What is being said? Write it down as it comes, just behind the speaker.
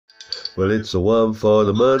Well, it's a 1 for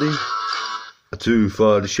the money, a 2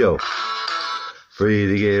 for the show. 3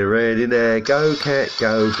 to get ready now, go cat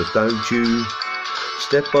go, but don't you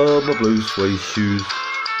step on my blue suede shoes.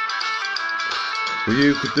 Well,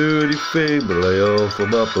 you could do anything but lay off of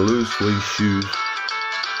my blue suede shoes.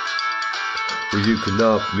 Well, you can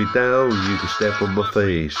knock me down, you can step on my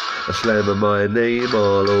face, I slamming my name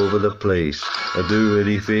all over the place. I do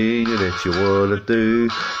anything that you wanna do,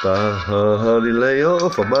 but honey, lay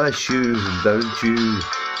off of my shoes and don't you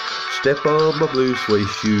step on my blue suede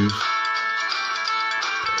shoes.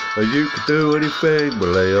 You can do anything but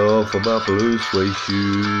lay off of my blue suede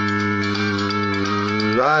shoes.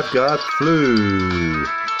 I've got flu.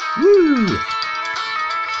 Woo!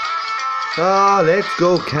 Ah, let's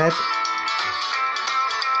go, cat.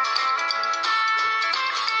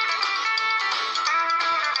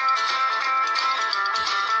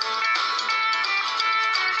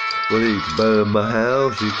 Well, you can burn my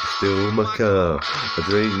house, you can steal my car, I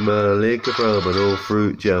drink my liquor from an old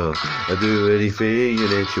fruit jar. I do anything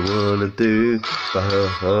that you wanna do, but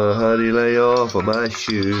honey, lay off of my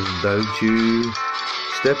shoes and don't you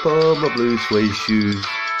step on my blue suede shoes.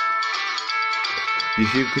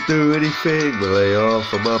 Yes, you could do anything but lay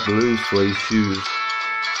off of my blue suede shoes.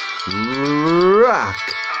 Rock!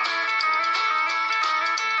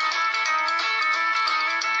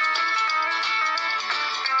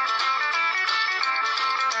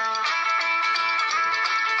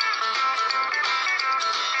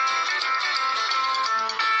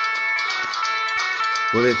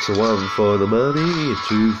 Well, it's a 1 for the money, a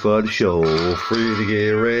 2 for the show. 3 to get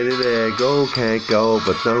ready there, go can't go,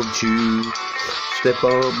 but don't you step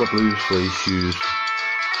on my blue suede shoes.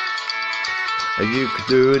 And you could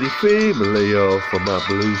do anything but lay off of my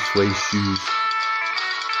blue suede shoes.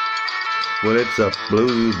 Well, it's a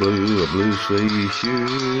blue suede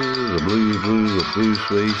shoes, a blue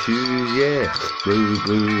suede shoes, yeah. Blue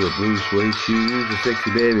suede shoes, a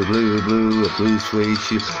sexy baby, blue suede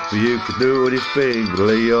shoes. Well, you can do anything but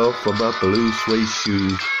lay off of my blue suede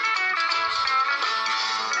shoes.